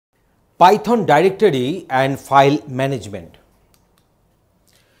Python directory and file management.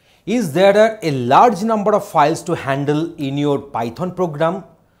 Is there a large number of files to handle in your Python program?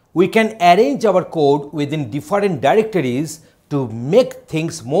 We can arrange our code within different directories to make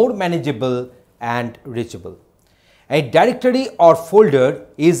things more manageable and reachable. A directory or folder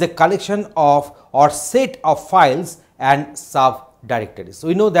is a collection of or set of files and subdirectories. So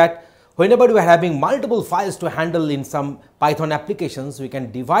we know that whenever we are having multiple files to handle in some Python applications, we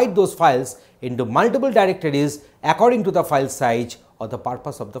can divide those files into multiple directories according to the file size or the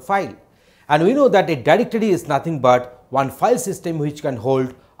purpose of the file. And we know that a directory is nothing but one file system which can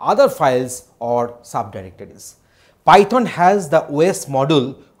hold other files or subdirectories. Python has the OS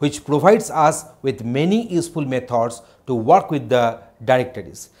module which provides us with many useful methods to work with the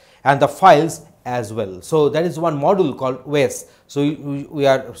directories and the files as well. So there is one module called OS. So we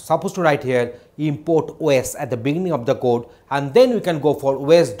are supposed to write here import OS at the beginning of the code, and then we can go for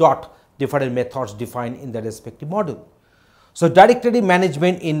OS dot different methods defined in the respective module. So directory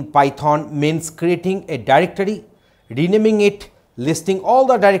management in Python means creating a directory, renaming it, listing all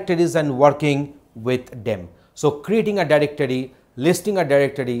the directories and working with them. So creating a directory, listing a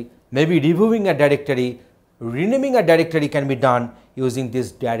directory, maybe removing a directory, renaming a directory can be done using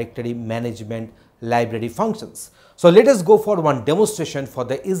this directory management library functions. So let us go for one demonstration for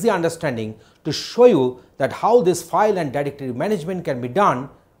the easy understanding to show you that how this file and directory management can be done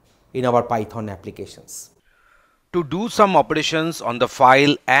in our Python applications. To do some operations on the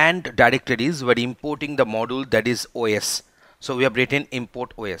file and directories, we are importing the module that is OS. So we have written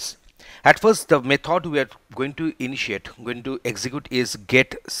import OS. At first, the method we are going to execute is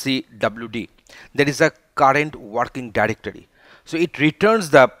get cwd. That is a current working directory. So it returns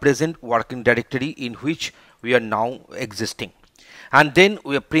the present working directory in which we are now existing. And then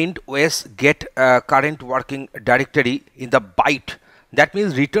we print OS get current working directory in the byte. That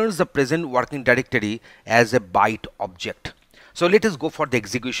means returns the present working directory as a byte object. So let us go for the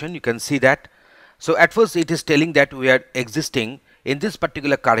execution. You can see that. So at first it is telling that we are existing in this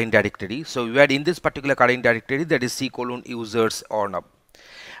particular current directory. So we are in this particular current directory, that is c:users Arnab.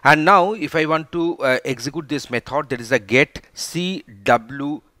 And now if I want to execute this method, that is a get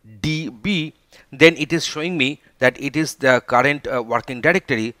cwdb, then it is showing me that it is the current working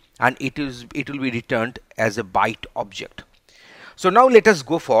directory, and it will be returned as a byte object. So now let us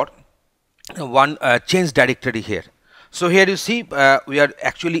go for one change directory here. So here you see we are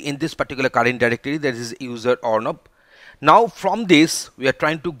actually in this particular current directory, that is user Arnab. Now from this we are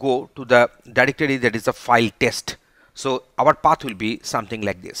trying to go to the directory that is a file test. So our path will be something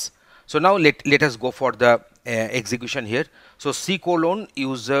like this. So now let us go for the execution here. So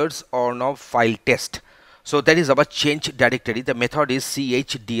c:users Arnab file test. So that is our change directory. The method is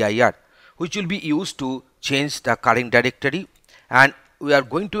chdir, which will be used to change the current directory, and we are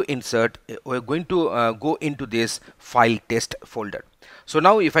going to insert, we are going to go into this file test folder. So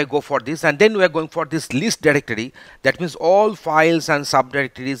now if I go for this, and then we are going for this list directory, that means all files and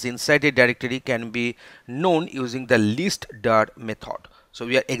subdirectories inside a directory can be known using the list dir method. So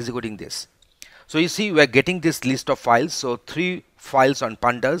we are executing this. So you see we are getting this list of files. So 3 files on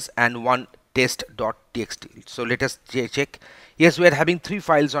pandas and 1 test.txt. So let us check. Yes, we are having 3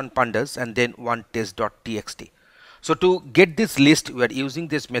 files on pandas and then 1 test.txt. So to get this list, we are using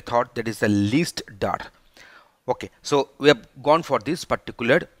this method, that is the list dir. Okay, so we have gone for this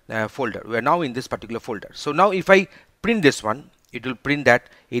particular folder. We are now in this particular folder. So now if I print this one, it will print that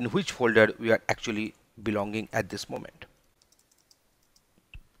in which folder we are actually belonging at this moment.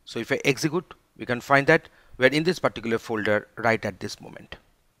 So if I execute, we can find that we are in this particular folder right at this moment.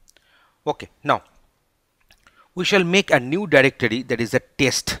 Okay, now we shall make a new directory, that is a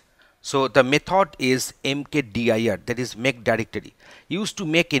test. So the method is mkdir, that is make directory, used to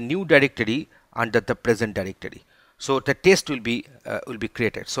make a new directory under the present directory. So the test will be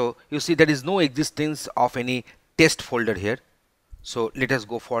created. So you see there is no existence of any test folder here. So let us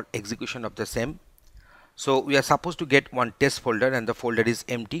go for execution of the same. So we are supposed to get one test folder, and the folder is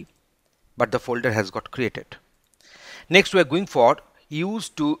empty, but the folder has got created. Next we are going for use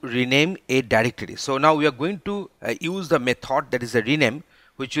to rename a directory. So now we are going to use the method, that is a rename,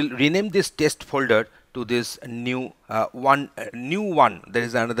 which will rename this test folder to this new one. There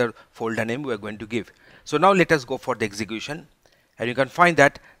is another folder name we are going to give. So now let us go for the execution, and you can find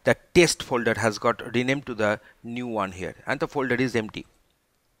that the test folder has got renamed to the new one here, and the folder is empty.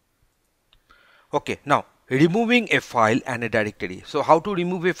 Okay, now removing a file and a directory. So how to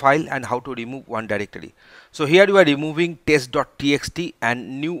remove a file and how to remove one directory. So here you are removing test.txt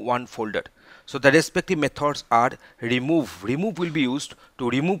and new one folder. So the respective methods are remove. Remove will be used to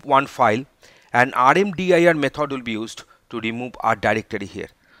remove one file, and rmdir method will be used to remove our directory here.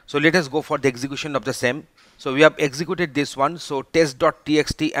 So let us go for the execution of the same. So we have executed this one. So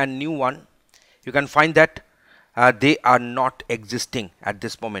test.txt and new one, you can find that they are not existing at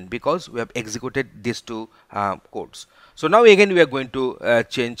this moment because we have executed these two codes. So now again we are going to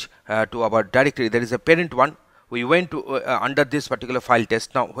change to our directory. There is a parent one. We went to under this particular file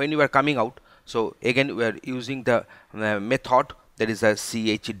test. Now when you are coming out, so again we are using the method that is a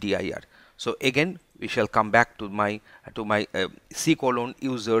chdir. So again we shall come back to my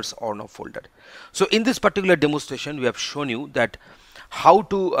c:users Arnab folder. So in this particular demonstration we have shown you that how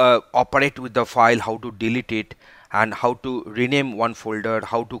to operate with the file, how to delete it, and how to rename one folder,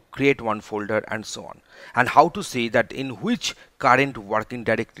 how to create one folder, and so on, and how to see that in which current working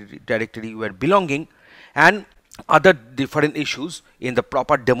directory you are belonging, and other different issues in the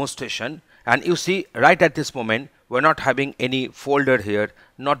proper demonstration. And you see right at this moment we're not having any folder here,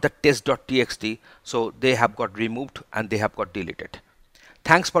 not the test.txt, so they have got removed and they have got deleted.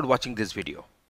 Thanks for watching this video.